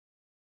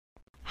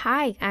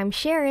Hi, I'm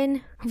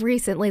Sharon.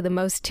 Recently, the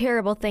most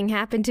terrible thing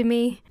happened to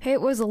me. It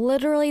was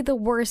literally the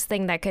worst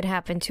thing that could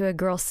happen to a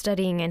girl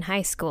studying in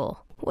high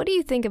school. What do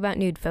you think about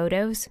nude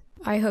photos?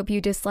 I hope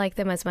you dislike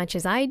them as much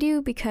as I do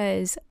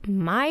because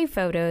my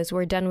photos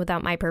were done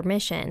without my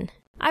permission.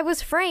 I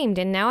was framed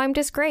and now I'm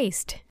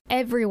disgraced.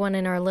 Everyone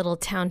in our little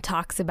town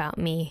talks about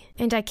me,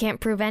 and I can't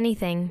prove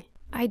anything.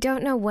 I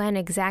don't know when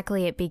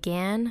exactly it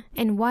began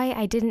and why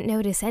I didn't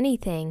notice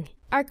anything.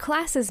 Our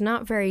class is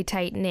not very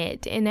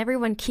tight-knit, and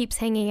everyone keeps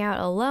hanging out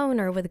alone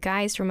or with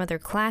guys from other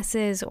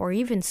classes or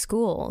even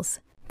schools.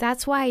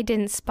 That's why I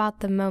didn't spot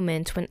the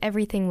moment when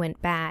everything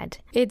went bad.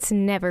 It's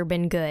never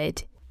been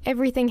good.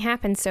 Everything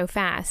happened so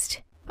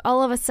fast,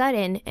 all of a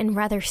sudden, and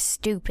rather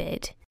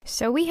stupid.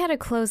 So we had to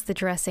close the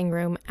dressing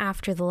room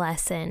after the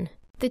lesson.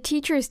 The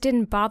teachers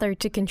didn't bother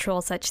to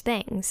control such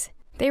things.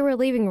 They were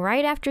leaving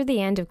right after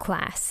the end of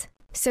class.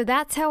 So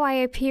that's how I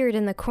appeared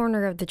in the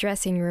corner of the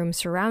dressing room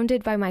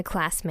surrounded by my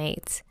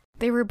classmates.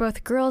 They were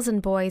both girls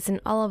and boys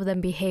and all of them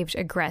behaved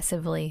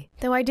aggressively,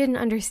 though I didn't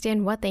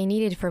understand what they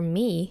needed from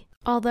me.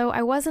 Although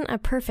I wasn't a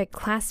perfect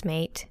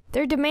classmate,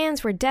 their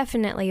demands were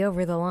definitely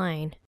over the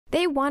line.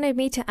 They wanted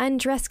me to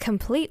undress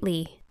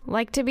completely,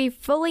 like to be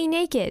fully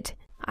naked.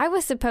 I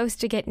was supposed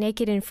to get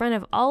naked in front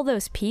of all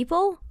those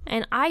people,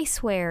 and I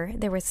swear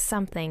there was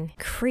something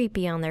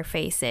creepy on their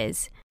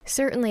faces.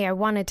 Certainly I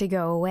wanted to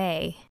go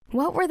away.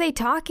 What were they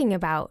talking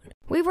about?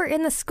 We were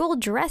in the school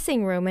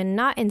dressing room and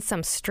not in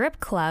some strip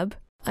club.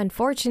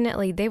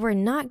 Unfortunately, they were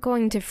not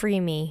going to free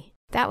me.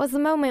 That was the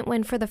moment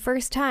when, for the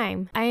first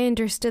time, I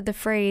understood the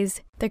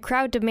phrase, "The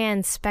crowd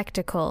demands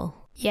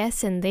spectacle."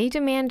 Yes, and they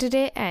demanded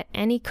it at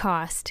any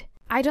cost.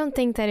 I don't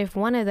think that if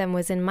one of them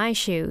was in my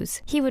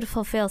shoes, he would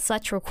fulfill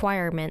such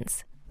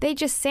requirements. They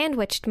just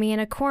sandwiched me in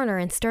a corner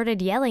and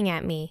started yelling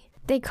at me.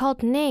 They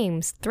called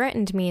names,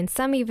 threatened me, and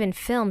some even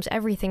filmed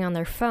everything on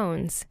their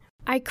phones.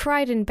 I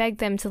cried and begged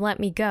them to let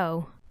me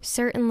go.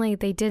 Certainly,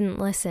 they didn't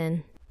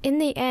listen. In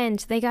the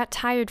end, they got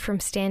tired from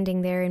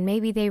standing there and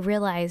maybe they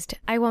realized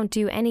I won't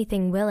do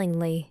anything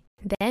willingly.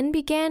 Then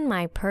began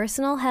my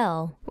personal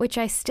hell, which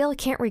I still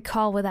can't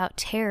recall without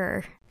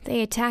terror.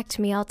 They attacked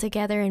me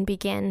altogether and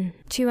began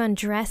to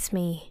undress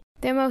me.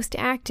 The most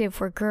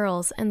active were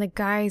girls and the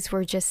guys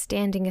were just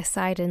standing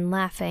aside and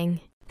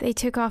laughing. They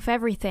took off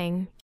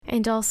everything.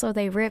 And also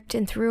they ripped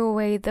and threw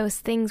away those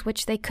things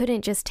which they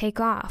couldn't just take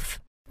off.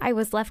 I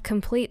was left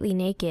completely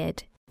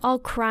naked, all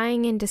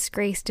crying and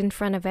disgraced in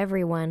front of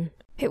everyone.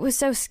 It was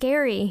so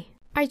scary.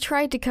 I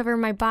tried to cover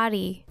my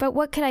body, but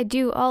what could I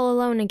do all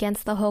alone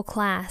against the whole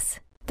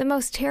class? The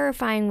most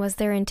terrifying was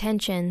their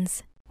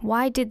intentions.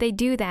 Why did they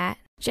do that?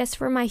 Just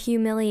for my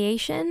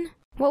humiliation?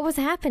 What was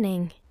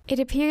happening? It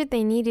appeared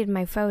they needed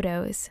my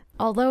photos,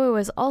 although it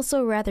was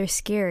also rather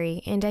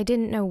scary and I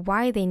didn't know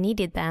why they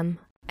needed them.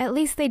 At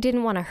least they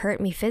didn't want to hurt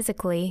me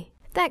physically.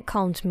 That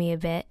calmed me a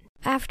bit.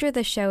 After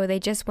the show, they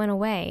just went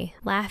away,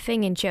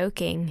 laughing and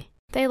joking.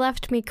 They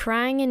left me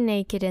crying and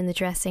naked in the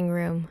dressing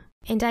room,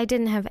 and I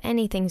didn't have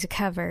anything to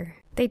cover.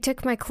 They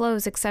took my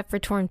clothes except for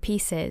torn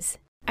pieces.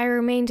 I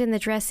remained in the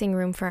dressing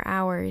room for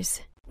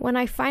hours. When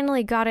I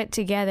finally got it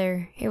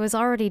together, it was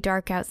already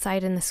dark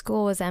outside and the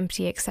school was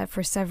empty except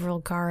for several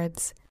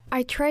guards.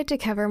 I tried to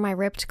cover my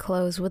ripped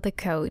clothes with a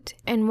coat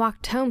and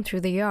walked home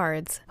through the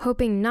yards,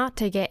 hoping not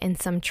to get in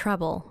some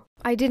trouble.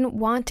 I didn't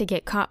want to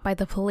get caught by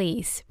the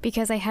police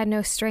because I had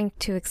no strength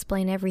to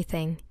explain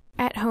everything.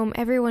 At home,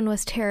 everyone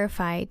was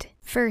terrified.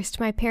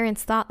 First, my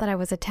parents thought that I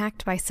was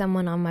attacked by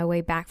someone on my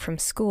way back from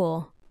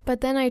school.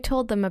 But then I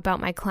told them about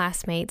my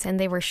classmates and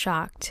they were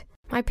shocked.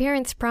 My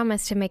parents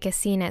promised to make a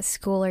scene at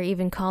school or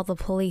even call the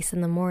police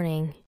in the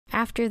morning.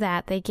 After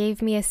that, they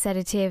gave me a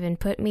sedative and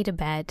put me to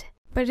bed.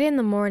 But in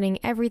the morning,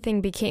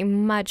 everything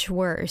became much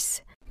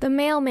worse. The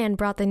mailman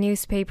brought the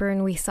newspaper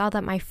and we saw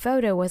that my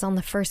photo was on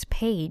the first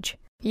page.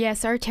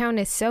 Yes, our town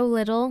is so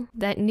little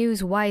that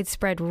news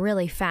widespread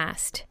really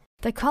fast.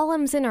 The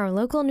columns in our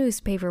local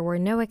newspaper were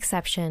no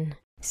exception.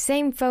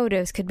 Same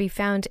photos could be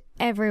found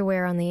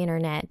everywhere on the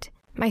internet.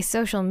 My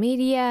social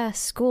media,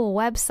 school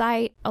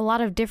website, a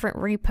lot of different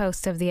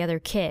reposts of the other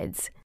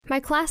kids.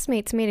 My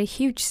classmates made a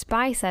huge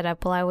spy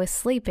setup while I was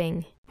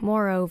sleeping.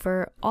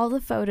 Moreover, all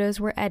the photos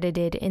were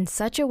edited in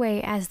such a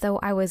way as though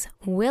I was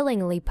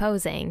willingly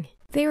posing.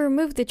 They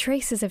removed the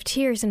traces of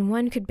tears and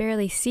one could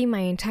barely see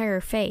my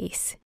entire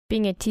face.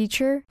 Being a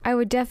teacher, I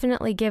would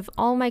definitely give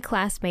all my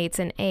classmates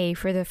an A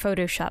for their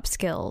Photoshop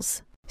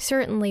skills.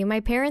 Certainly, my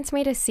parents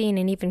made a scene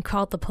and even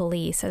called the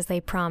police as they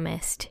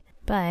promised.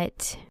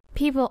 But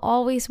people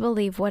always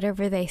believe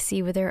whatever they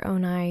see with their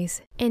own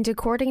eyes. And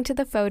according to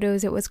the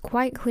photos, it was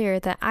quite clear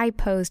that I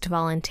posed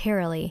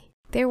voluntarily.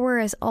 There were,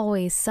 as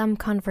always, some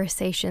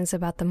conversations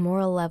about the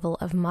moral level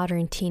of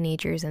modern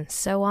teenagers and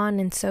so on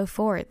and so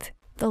forth.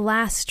 The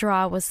last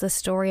straw was the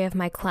story of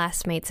my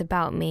classmates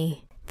about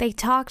me. They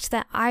talked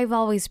that I've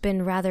always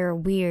been rather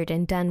weird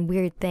and done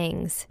weird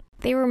things.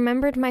 They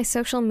remembered my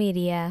social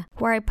media,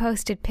 where I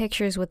posted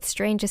pictures with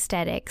strange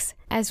aesthetics,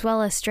 as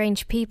well as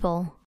strange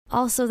people.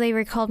 Also, they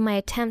recalled my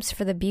attempts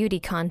for the beauty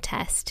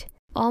contest.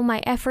 All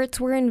my efforts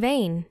were in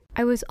vain.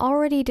 I was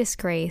already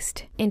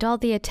disgraced, and all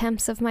the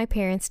attempts of my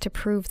parents to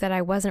prove that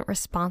I wasn't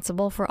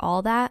responsible for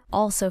all that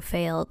also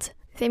failed.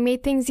 They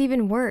made things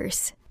even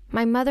worse.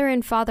 My mother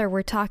and father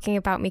were talking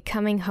about me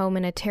coming home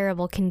in a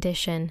terrible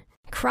condition,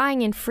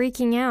 crying and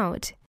freaking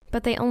out,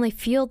 but they only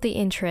fueled the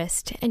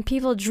interest, and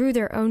people drew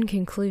their own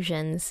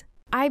conclusions.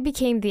 I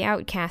became the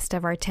outcast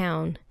of our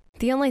town.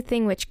 The only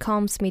thing which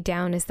calms me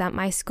down is that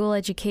my school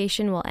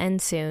education will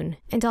end soon,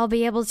 and I'll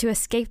be able to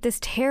escape this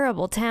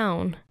terrible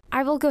town.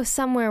 I will go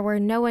somewhere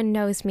where no one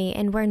knows me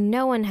and where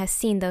no one has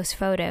seen those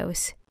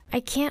photos. I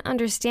can't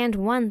understand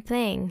one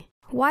thing.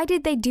 Why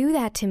did they do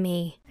that to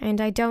me? And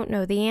I don't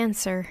know the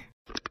answer.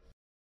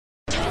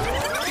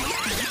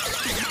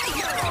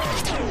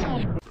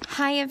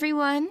 Hi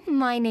everyone,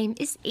 my name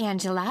is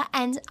Angela,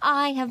 and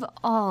I have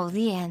all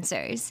the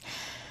answers.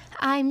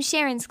 I'm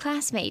Sharon's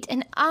classmate,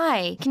 and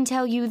I can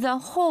tell you the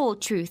whole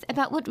truth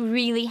about what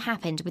really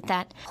happened with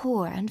that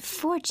poor,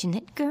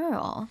 unfortunate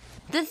girl.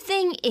 The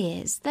thing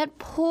is that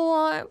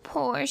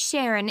poor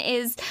Sharon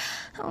is...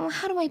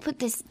 how do I put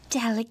this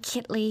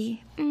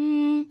delicately?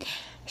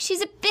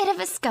 She's a bit of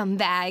a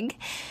scumbag.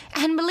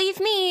 And believe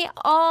me,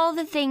 all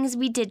the things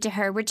we did to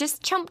her were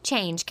just chump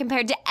change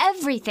compared to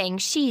everything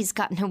she's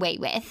gotten away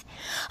with.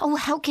 Oh,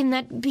 how can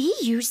that be,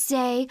 you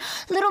say?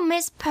 Little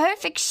Miss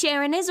Perfect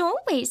Sharon is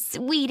always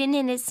sweet and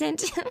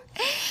innocent,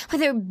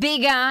 with her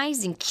big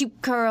eyes and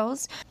cute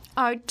curls.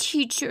 Our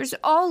teachers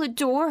all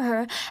adore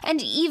her, and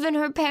even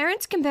her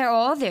parents compare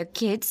all their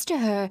kids to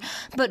her.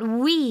 But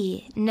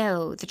we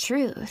know the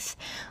truth.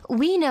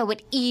 We know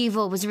what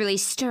evil was really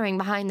stirring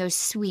behind those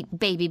sweet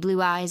baby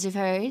blue eyes of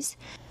hers.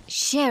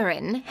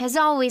 Sharon has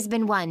always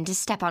been one to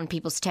step on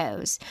people's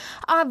toes.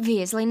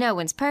 Obviously, no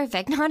one's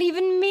perfect, not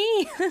even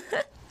me.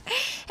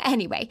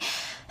 Anyway,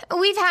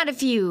 we've had a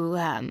few,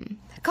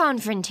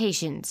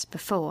 confrontations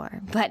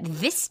before, but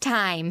this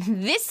time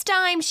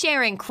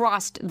Sharon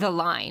crossed the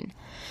line.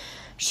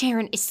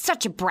 Sharon is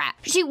such a brat.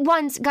 She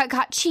once got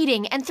caught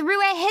cheating and threw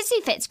a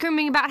hissy fit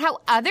screaming about how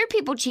other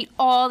people cheat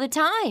all the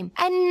time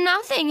and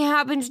nothing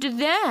happens to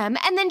them,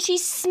 and then she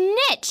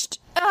snitched.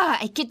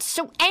 I get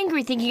so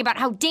angry thinking about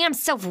how damn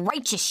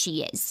self-righteous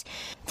she is.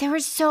 There were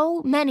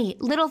so many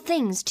little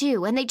things,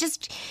 too, and they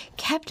just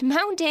kept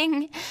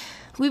mounting.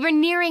 We were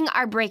nearing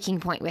our breaking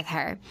point with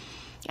her.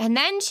 And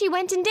then she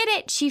went and did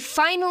it. She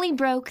finally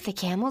broke the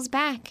camel's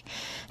back.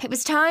 It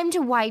was time to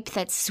wipe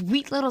that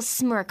sweet little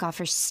smirk off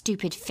her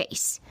stupid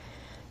face.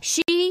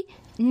 She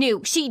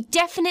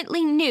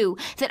definitely knew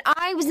that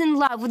I was in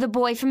love with a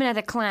boy from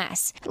another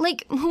class.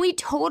 Like, we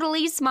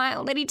totally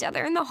smiled at each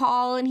other in the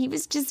hall, and he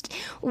was just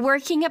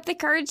working up the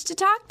courage to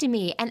talk to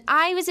me. And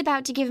I was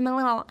about to give him a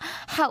little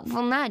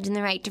helpful nudge in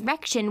the right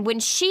direction when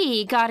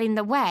she got in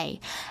the way.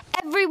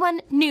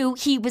 Everyone knew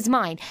he was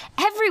mine.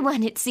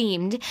 Everyone, it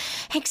seemed,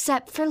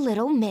 except for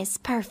little Miss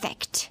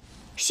Perfect.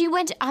 She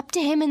went up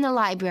to him in the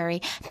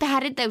library,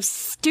 patted those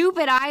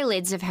stupid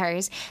eyelids of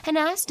hers, and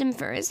asked him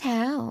for his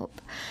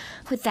help.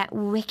 With that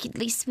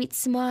wickedly sweet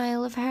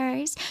smile of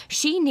hers,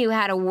 she knew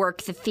how to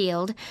work the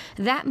field.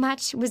 That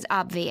much was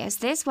obvious.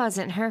 This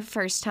wasn't her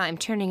first time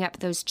turning up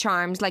those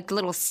charms like the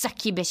little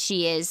succubus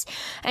she is,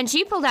 and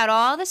she pulled out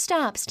all the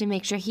stops to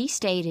make sure he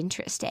stayed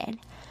interested.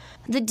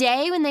 The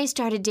day when they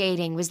started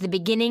dating was the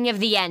beginning of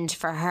the end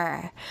for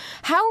her.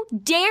 How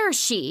dare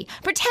she?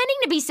 Pretending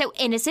to be so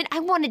innocent, I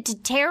wanted to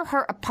tear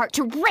her apart,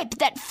 to rip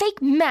that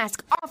fake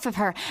mask off of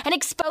her and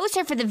expose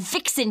her for the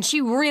vixen she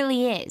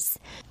really is.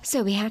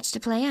 So we hatched a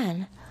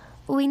plan.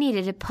 We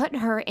needed to put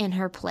her in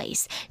her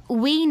place.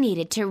 We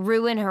needed to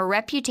ruin her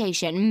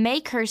reputation,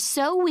 make her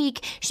so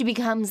weak she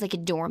becomes like a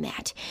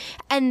doormat.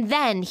 And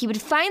then he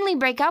would finally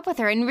break up with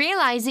her and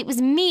realize it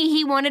was me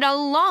he wanted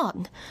all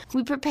along.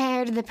 We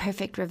prepared the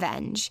perfect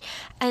revenge,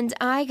 and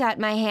I got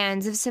my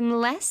hands of some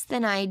less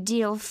than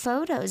ideal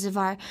photos of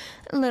our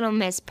little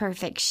Miss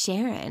Perfect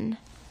Sharon.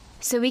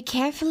 So we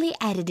carefully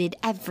edited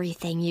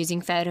everything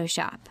using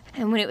Photoshop.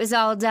 And when it was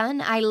all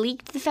done, I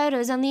leaked the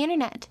photos on the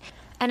internet.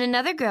 And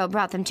another girl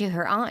brought them to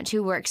her aunt,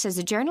 who works as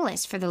a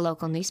journalist for the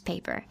local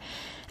newspaper.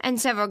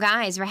 And several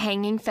guys were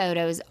hanging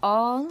photos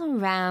all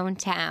around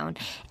town,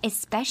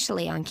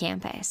 especially on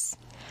campus.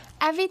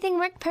 Everything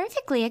worked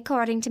perfectly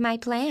according to my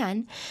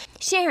plan.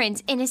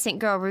 Sharon's innocent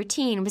girl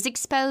routine was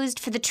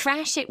exposed for the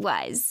trash it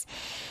was.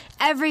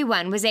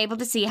 Everyone was able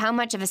to see how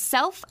much of a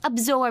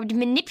self-absorbed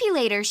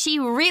manipulator she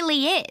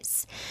really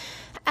is.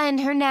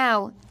 And her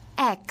now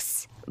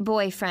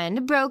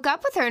ex-boyfriend broke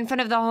up with her in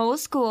front of the whole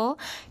school,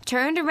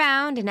 turned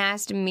around and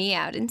asked me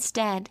out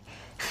instead.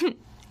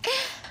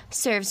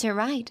 Serves her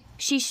right.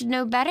 She should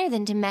know better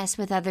than to mess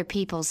with other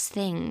people's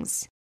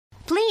things.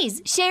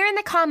 Please share in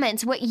the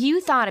comments what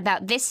you thought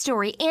about this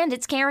story and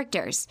its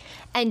characters.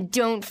 And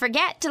don't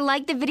forget to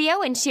like the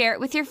video and share it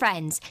with your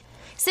friends.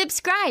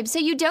 Subscribe so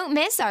you don't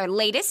miss our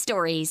latest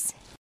stories.